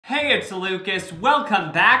Hey, it's Lucas.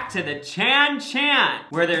 Welcome back to the Chan,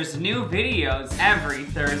 where there's new videos every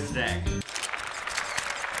Thursday.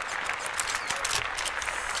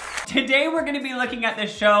 Today we're gonna be looking at the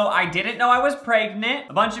show I Didn't Know I Was Pregnant.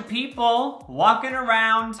 A bunch of people walking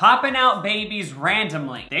around, popping out babies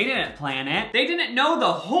randomly. They didn't plan it. They didn't know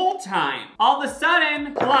the whole time. All of a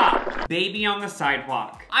sudden, plop, baby on the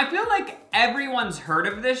sidewalk. I feel like everyone's heard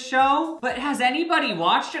of this show, but has anybody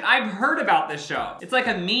watched it? I've heard about this show. It's like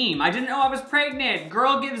a meme. I didn't know I was pregnant.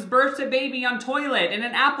 Girl gives birth to baby on toilet in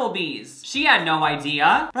an Applebee's. She had no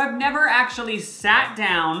idea, but I've never actually sat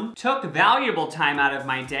down, took valuable time out of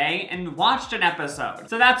my day, and watched an episode.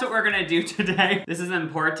 So that's what we're gonna do today. This is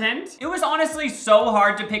important. It was honestly so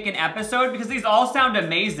hard to pick an episode because these all sound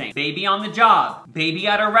amazing. Baby on the job, baby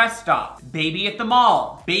at a rest stop, baby at the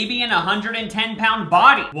mall, baby in a 110-pound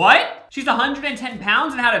body. What? She's 110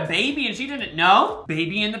 pounds and had a baby and she didn't know?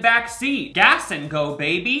 Baby in the back seat. Gas and go,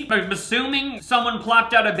 baby. I'm assuming someone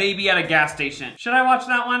plopped out a baby at a gas station. Should I watch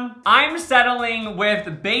that one? I'm settling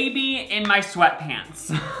with baby in my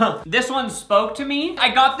sweatpants. This one spoke to me.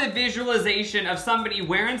 I got the visualization of somebody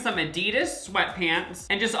wearing some Adidas sweatpants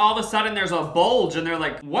and just all of a sudden there's a bulge and they're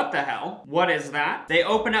like, what the hell? What is that? They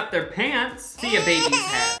open up their pants, see a baby's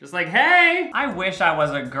head. Just like, hey, I wish I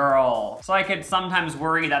was a girl. So I could sometimes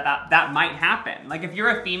worry that might happen. Like if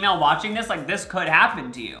you're a female watching this, like this could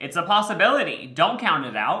happen to you. It's a possibility. Don't count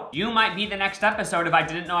it out. You might be the next episode if I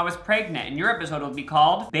didn't know I was pregnant, and your episode will be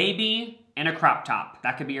called Baby in a Crop Top.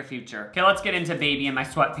 That could be your future. Okay, let's get into baby in my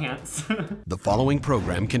sweatpants. The following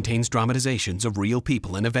program contains dramatizations of real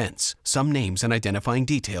people and events. Some names and identifying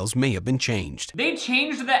details may have been changed. They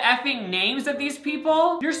changed the effing names of these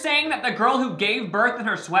people? You're saying that the girl who gave birth in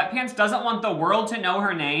her sweatpants doesn't want the world to know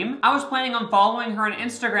her name? I was planning on following her on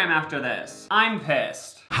Instagram after this. I'm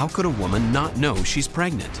pissed. How could a woman not know she's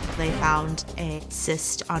pregnant? They found a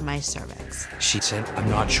cyst on my cervix. She said, I'm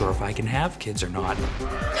not sure if I can have kids or not.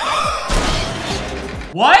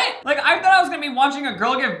 What? Like, I thought I was gonna be watching a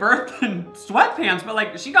girl give birth in sweatpants, but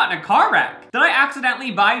like, she got in a car wreck. Did I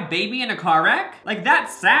accidentally buy baby in a car wreck? Like,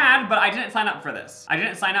 that's sad, but I didn't sign up for this. I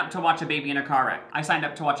didn't sign up to watch a baby in a car wreck. I signed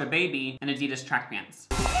up to watch a baby in Adidas track pants.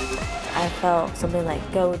 I felt something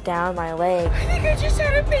like go down my leg. I think I just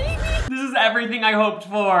had a baby. This is everything I hoped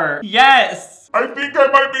for. Yes. I think I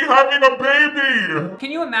might be having a baby! Can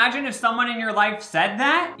you imagine if someone in your life said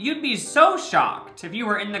that? You'd be so shocked if you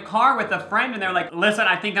were in the car with a friend and they're like, listen,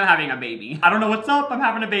 I think I'm having a baby. I don't know what's up, I'm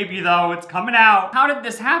having a baby though, it's coming out. How did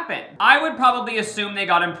this happen? I would probably assume they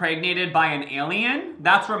got impregnated by an alien.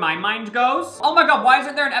 That's where my mind goes. Oh my God, why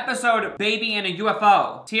isn't there an episode, Baby in a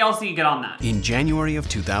UFO? TLC, get on that. In January of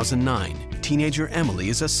 2009, teenager Emily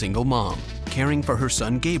is a single mom, caring for her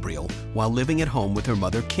son Gabriel while living at home with her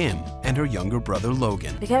mother Kim and her younger brother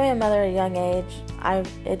Logan. Becoming a mother at a young age,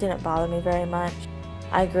 it didn't bother me very much.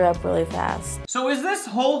 I grew up really fast. So is this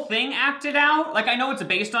whole thing acted out? Like, I know it's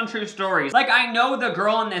based on true stories. Like, I know the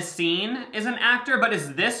girl in this scene is an actor, but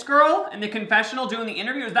is this girl in the confessional doing the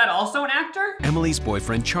interview, is that also an actor? Emily's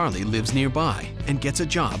boyfriend Charlie lives nearby and gets a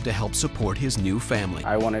job to help support his new family.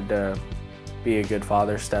 I wanted to be a good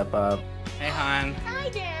father, step up. Hey, hon. Hi,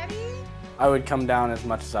 Daddy. I would come down as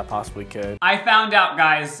much as I possibly could. I found out,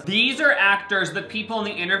 guys, these are actors, the people in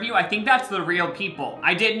the interview, I think that's the real people.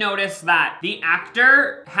 I did notice that the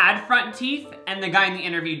actor had front teeth and the guy in the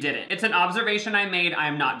interview didn't. It's an observation I made, I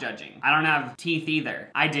am not judging. I don't have teeth either.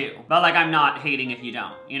 I do, but like I'm not hating if you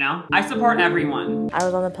don't, you know? I support everyone. I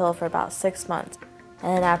was on the pill for about 6 months.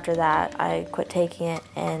 And then after that, I quit taking it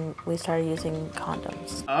and we started using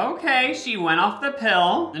condoms. Okay, she went off the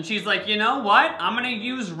pill and she's like, you know what? I'm gonna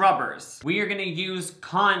use rubbers. We are gonna use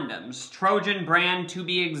condoms, Trojan brand to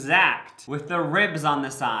be exact, with the ribs on the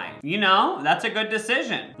side. You know, that's a good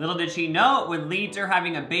decision. Little did she know it would lead to her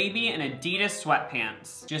having a baby in Adidas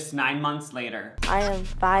sweatpants just 9 months later. I am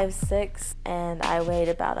 5'6" and I weighed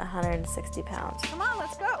about 160 pounds. Come on,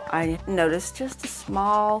 let's go. I noticed just a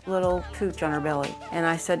small little pooch on her belly. And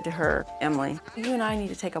I said to her, Emily, you and I need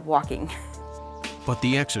to take up walking. But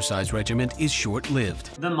the exercise regimen is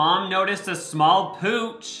short-lived. The mom noticed a small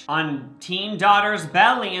pooch on teen daughter's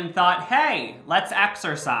belly and thought, hey, let's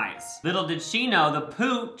exercise. Little did she know the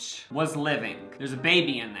pooch was living. There's a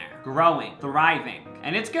baby in there, growing, thriving,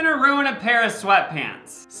 and it's gonna ruin a pair of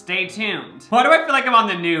sweatpants. Stay tuned. Why do I feel like I'm on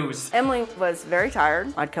the news? Emily was very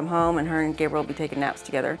tired. I'd come home and her and Gabriel would be taking naps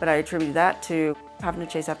together, but I attributed that to having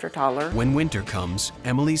to chase after a toddler. When winter comes,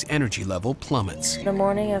 Emily's energy level plummets. The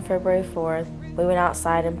morning of February 4th, we went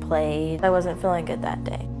outside and played. I wasn't feeling good that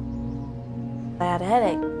day. I had a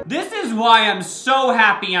headache. This is why I'm so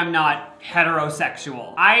happy I'm not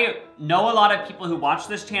heterosexual. I know a lot of people who watch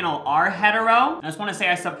this channel are hetero. I just wanna say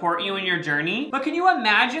I support you in your journey. But can you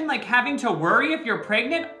imagine like having to worry if you're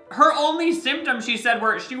pregnant? Her only symptoms, she said,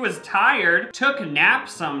 were she was tired, took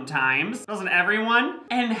naps sometimes, doesn't everyone?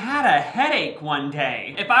 And had a headache one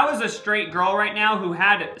day. If I was a straight girl right now who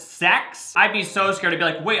had sex, I'd be so scared to be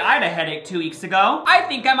like, wait, I had a headache 2 weeks ago. I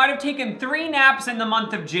think I might have taken 3 naps in the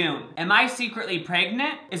month of June. Am I secretly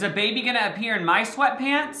pregnant? Is a baby gonna appear in my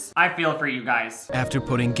sweatpants? I feel for you guys. After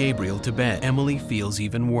putting Gabriel to bed, Emily feels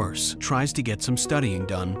even worse, tries to get some studying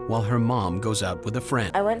done while her mom goes out with a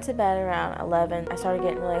friend. I went to bed around 11. I started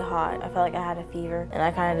getting really hot. I felt like I had a fever, and I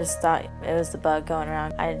kind of just thought it was the bug going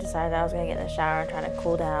around. I decided I was gonna get in the shower and try to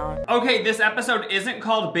cool down. Okay, this episode isn't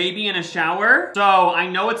called Baby in a Shower, so I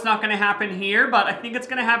know it's not gonna happen here, but I think it's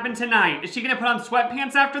gonna happen tonight. Is she gonna put on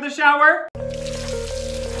sweatpants after the shower?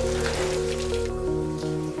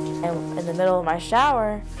 And in the middle of my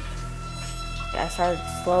shower, I started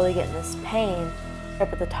slowly getting this pain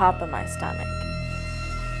up at the top of my stomach.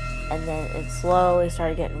 And then it slowly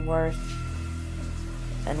started getting worse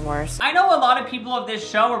and worse. I know a lot of people of this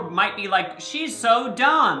show might be like, she's so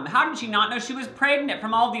dumb. How did she not know she was pregnant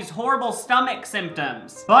from all these horrible stomach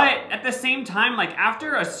symptoms? But at the same time, like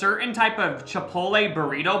after a certain type of Chipotle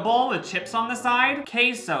burrito bowl with chips on the side,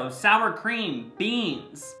 queso, sour cream,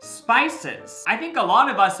 beans, spices, I think a lot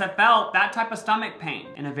of us have felt that type of stomach pain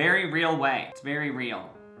in a very real way. It's very real.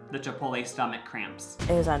 The Chipotle stomach cramps.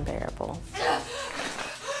 It was unbearable.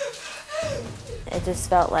 It just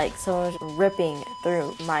felt like someone was ripping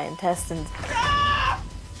through my intestines.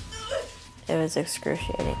 It was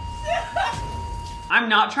excruciating. I'm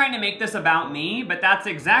not trying to make this about me, but that's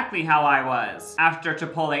exactly how I was after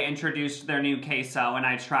Chipotle introduced their new queso and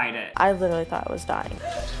I tried it. I literally thought I was dying.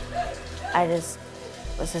 I just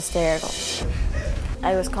was hysterical.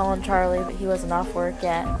 I was calling Charlie, but he wasn't off work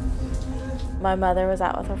yet. My mother was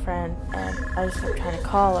out with a friend, and I just kept trying to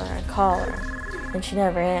call her, and she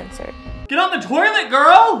never answered. Get on the toilet,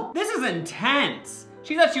 girl! This is intense.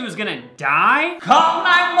 She thought she was gonna die? Call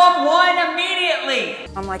 911 immediately!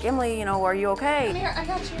 I'm like, Emily, you know, are you okay? Come here, I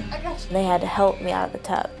got you, I got you. They had to help me out of the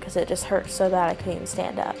tub because it just hurt so bad I couldn't even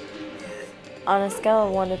stand up. On a scale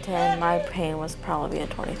of 1 to 10, my pain was probably a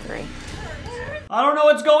 23. I don't know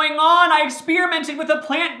what's going on. I experimented with a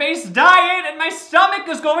plant-based diet and my stomach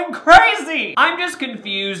is going crazy. I'm just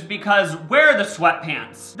confused because where are the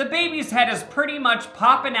sweatpants? The baby's head is pretty much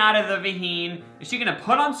popping out of the vagine. Is she gonna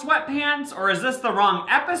put on sweatpants or is this the wrong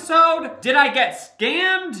episode? Did I get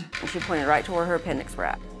scammed? And she pointed right to where her appendix were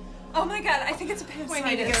at. Oh my God, I think it's appendicitis. We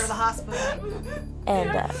need to get her to the hospital.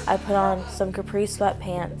 And I put on some capri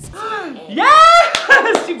sweatpants. Yes!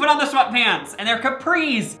 She put on the sweatpants and they're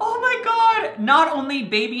capris. Oh my God. Not only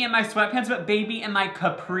baby in my sweatpants, but baby in my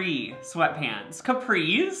capri sweatpants.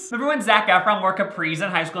 Capris? Remember when Zac Efron wore capris in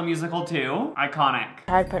High School Musical 2? Iconic.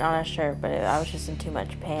 I tried putting on a shirt, but I was just in too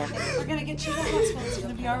much pain. We're gonna get you to the hospital, it's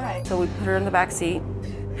gonna be all right. So we put her in the back seat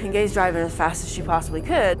and Gay's driving as fast as she possibly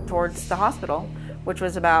could towards the hospital, which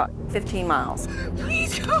was about 15 miles.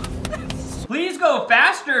 Please go fast. Please go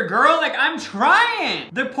faster, girl. Like, I'm trying.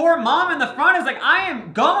 The poor mom in the front is like, I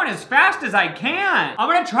am going as fast as I can. I'm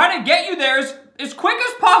gonna try to get you there as quick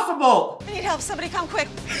as possible. I need help, somebody come quick.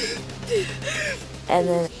 And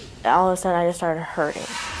then all of a sudden I just started hurting.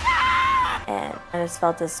 And I just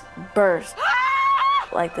felt this burst,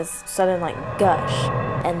 like this sudden like gush.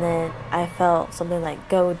 And then I felt something like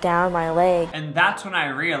go down my leg. And that's when I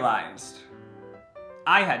realized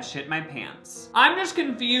I had shit my pants. I'm just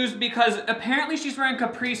confused because apparently she's wearing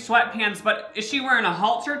capri sweatpants, but is she wearing a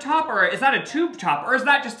halter top or is that a tube top or is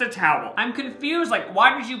that just a towel? I'm confused, like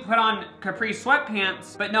why did you put on capri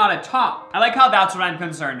sweatpants but not a top? I like how that's what I'm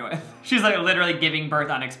concerned with. She's like literally giving birth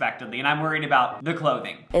unexpectedly and I'm worried about the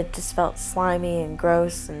clothing. It just felt slimy and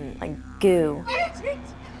gross and like goo.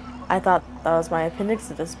 I thought that was my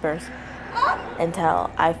appendicitis burst until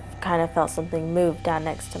I kind of felt something move down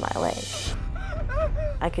next to my leg.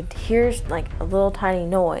 I could hear like a little tiny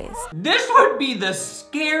noise. This would be the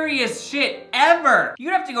scariest shit ever.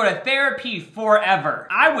 You'd have to go to therapy forever.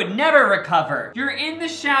 I would never recover. You're in the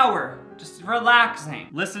shower, just relaxing,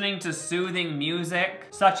 listening to soothing music,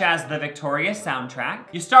 such as the Victoria soundtrack.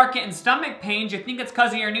 You start getting stomach pains, you think it's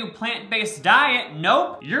because of your new plant-based diet.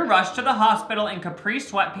 Nope, you're rushed to the hospital in capri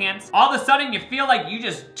sweatpants. All of a sudden you feel like you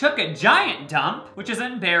just took a giant dump, which is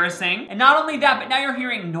embarrassing. And not only that, but now you're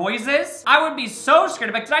hearing noises. I would be so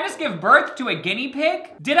scared. Like, did I just give birth to a guinea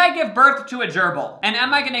pig? Did I give birth to a gerbil? And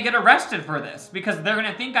am I gonna get arrested for this? Because they're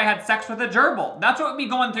gonna think I had sex with a gerbil. That's what would be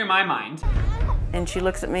going through my mind. And she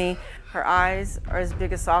looks at me, her eyes are as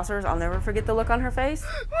big as saucers. I'll never forget the look on her face.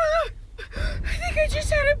 I think I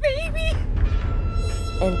just had a baby.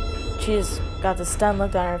 And she just got the stunned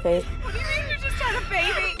look on her face. What do you mean you just had a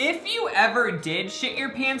baby? If you ever did shit your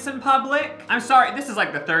pants in public, I'm sorry, this is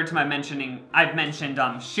like the third time I've mentioned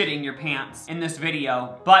shitting your pants in this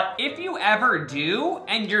video, but if you ever do,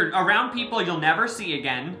 and you're around people you'll never see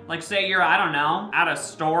again, like say you're, I don't know, at a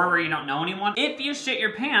store where you don't know anyone, if you shit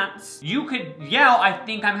your pants, you could yell, "I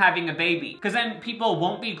think I'm having a baby," because then people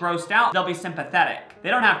won't be grossed out, they'll be sympathetic. They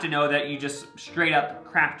don't have to know that you just straight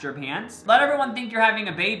up crapped your pants. Let everyone think you're having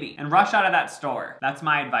a baby and rush out of that store. That's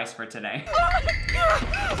my advice for today. Oh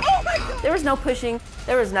my God. There was no pushing,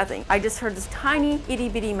 there was nothing. I just heard this tiny, itty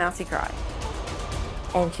bitty mousy cry.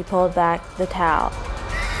 And she pulled back the towel.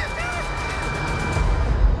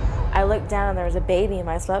 I looked down and there was a baby in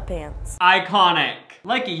my sweatpants. Iconic.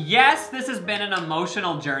 Like, yes, this has been an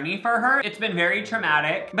emotional journey for her. It's been very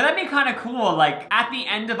traumatic, but that'd be kind of cool. Like, at the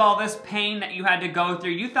end of all this pain that you had to go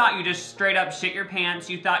through, you thought you just straight up shit your pants.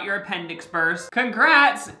 You thought your appendix burst.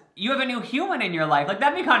 Congrats. You have a new human in your life. Like,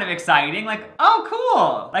 that'd be kind of exciting. Like, oh,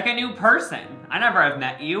 cool. Like a new person. I never have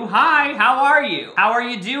met you. Hi, how are you? How are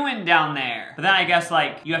you doing down there? But then I guess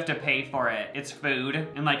like you have to pay for it. It's food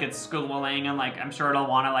and like it's schooling and like I'm sure it'll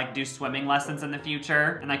want to like do swimming lessons in the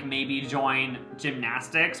future and like maybe join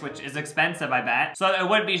gymnastics, which is expensive, I bet. So it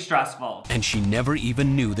would be stressful. And she never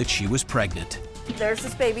even knew that she was pregnant. There's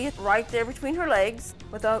this baby right there between her legs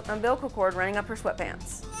with an umbilical cord running up her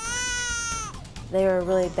sweatpants. They were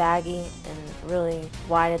really baggy and really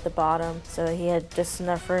wide at the bottom, so he had just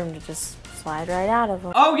enough room to just slide right out of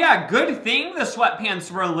them. Oh yeah, good thing the sweatpants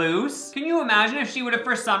were loose. Can you imagine if she would have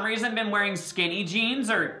for some reason been wearing skinny jeans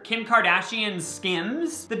or Kim Kardashian's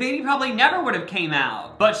Skims? The baby probably never would have came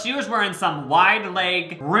out. But she was wearing some wide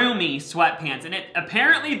leg, roomy sweatpants and it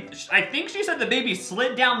apparently, I think she said the baby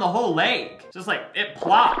slid down the whole leg. Just like, it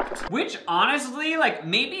plopped. Which honestly, like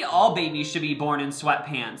maybe all babies should be born in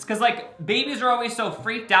sweatpants. Cause like babies are always so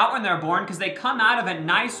freaked out when they're born cause they come out of a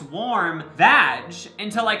nice warm vag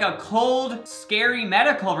into like a cold, scary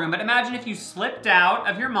medical room. But imagine if you slipped out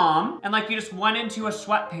of your mom and like you just went into a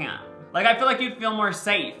sweatpant. Like I feel like you'd feel more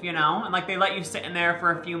safe, you know? And like they let you sit in there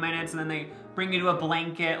for a few minutes and then they bring you to a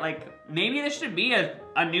blanket. Like maybe this should be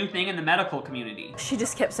a new thing in the medical community. She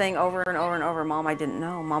just kept saying over and over and over, "Mom, I didn't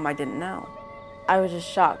know. Mom, I didn't know." I was just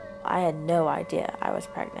shocked. I had no idea I was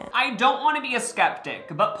pregnant. I don't want to be a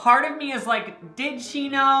skeptic, but part of me is like, did she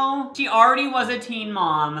know? She already was a teen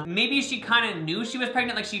mom. Maybe she kind of knew she was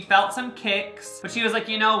pregnant, like she felt some kicks, but she was like,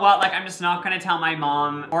 you know what? Like, I'm just not gonna tell my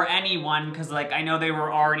mom or anyone because like, I know they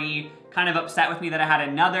were already kind of upset with me that I had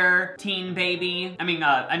another teen baby. I mean,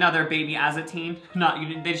 another baby as a teen.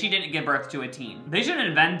 She didn't give birth to a teen. They should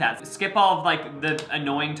invent that. Skip all of like the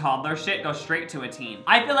annoying toddler shit, go straight to a teen.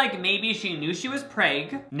 I feel like maybe she knew she was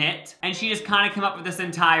pregnant and she just kind of came up with this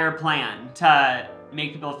entire plan to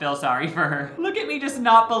make people feel sorry for her. Look at me just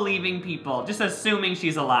not believing people, just assuming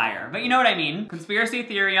she's a liar. But you know what I mean? Conspiracy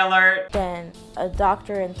theory alert. Then a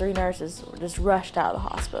doctor and 3 nurses just rushed out of the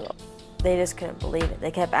hospital. They just couldn't believe it.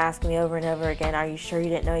 They kept asking me over and over again, "Are you sure you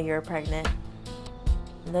didn't know you were pregnant?"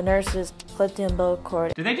 And the nurses clipped the umbilical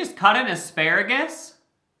cord. Did they just cut an asparagus?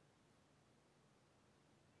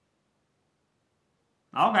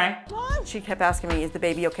 Okay. She kept asking me, "Is the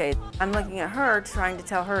baby okay?" I'm looking at her, trying to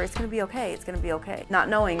tell her it's gonna be okay, it's gonna be okay. Not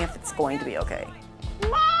knowing if it's going to be okay.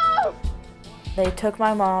 Mom! They took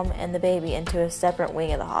my mom and the baby into a separate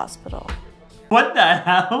wing of the hospital. What the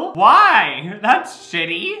hell? Why? That's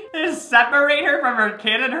shitty. They just separate her from her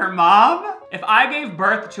kid and her mom? If I gave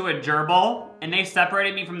birth to a gerbil and they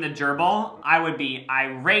separated me from the gerbil, I would be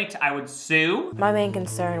irate, I would sue. My main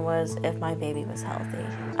concern was if my baby was healthy.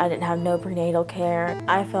 I didn't have no prenatal care.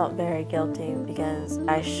 I felt very guilty because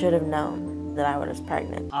I should have known that I was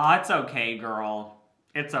pregnant. Oh, it's okay, girl.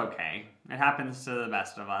 It's okay. It happens to the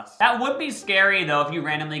best of us. That would be scary though if you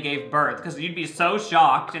randomly gave birth because you'd be so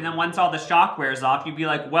shocked and then once all the shock wears off, you'd be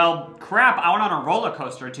like, well, crap, I went on a roller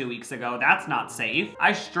coaster 2 weeks ago. That's not safe.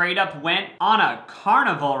 I straight up went on a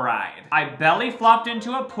carnival ride. I belly flopped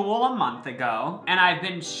into a pool a month ago and I've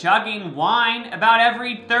been chugging wine about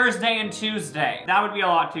every Thursday and Tuesday. That would be a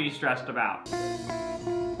lot to be stressed about.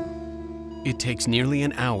 It takes nearly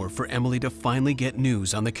an hour for Emily to finally get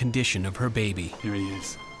news on the condition of her baby. Here he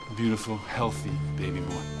is. A beautiful, healthy baby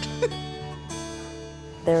boy.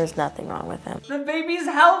 There was nothing wrong with him. The baby's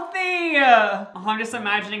healthy! Oh, I'm just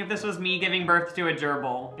imagining if this was me giving birth to a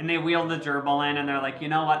gerbil and they wheeled the gerbil in and they're like, you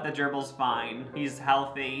know what, the gerbil's fine. He's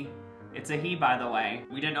healthy. It's a he, by the way.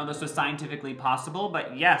 We didn't know this was scientifically possible,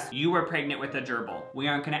 but yes, you were pregnant with a gerbil. We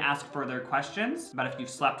aren't gonna ask further questions about if you've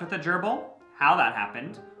slept with a gerbil, how that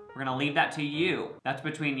happened, We're gonna leave that to you. That's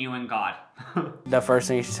between you and God. The first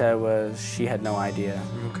thing she said was she had no idea.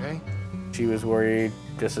 You okay? She was worried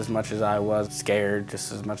just as much as I was, scared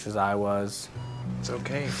just as much as I was. It's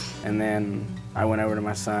okay. And then I went over to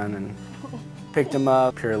my son and picked him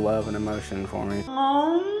up, pure love and emotion for me.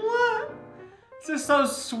 Oh, this is so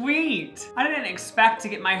sweet. I didn't expect to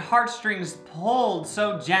get my heartstrings pulled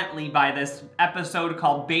so gently by this episode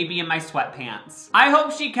called Baby in My Sweatpants. I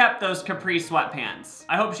hope she kept those capri sweatpants.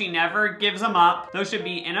 I hope she never gives them up. Those should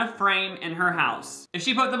be in a frame in her house. If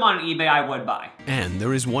she put them on eBay, I would buy. And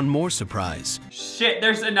there is one more surprise. Shit,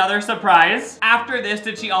 there's another surprise. After this,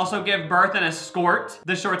 did she also give birth in a skirt?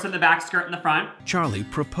 The shorts in the back, skirt in the front? Charlie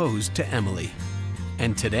proposed to Emily.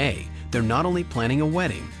 And today, they're not only planning a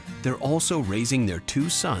wedding, they're also raising their 2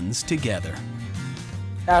 sons together.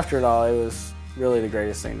 After it all, it was really the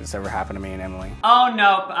greatest thing that's ever happened to me and Emily. Oh,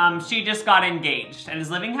 nope, she just got engaged and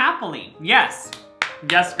is living happily. Yes.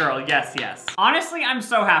 Yes, girl, yes, yes. Honestly, I'm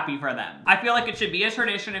so happy for them. I feel like it should be a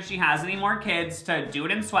tradition if she has any more kids to do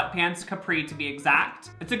it in sweatpants, capri to be exact.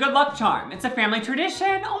 It's a good luck charm. It's a family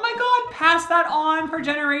tradition. Oh my God, pass that on for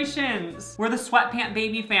generations. We're the sweatpant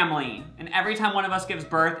baby family. And every time one of us gives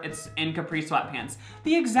birth, it's in capri sweatpants.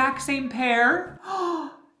 The exact same pair.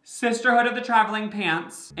 Sisterhood of the traveling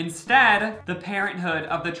pants. Instead, the parenthood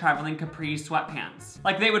of the traveling capri sweatpants.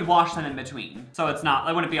 Like they would wash them in between. So it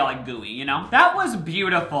wouldn't be all like gooey, you know? That was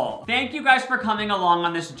beautiful. Thank you guys for coming along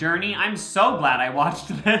on this journey. I'm so glad I watched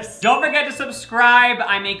this. Don't forget to subscribe.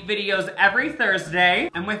 I make videos every Thursday.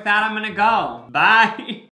 And with that, I'm gonna go. Bye.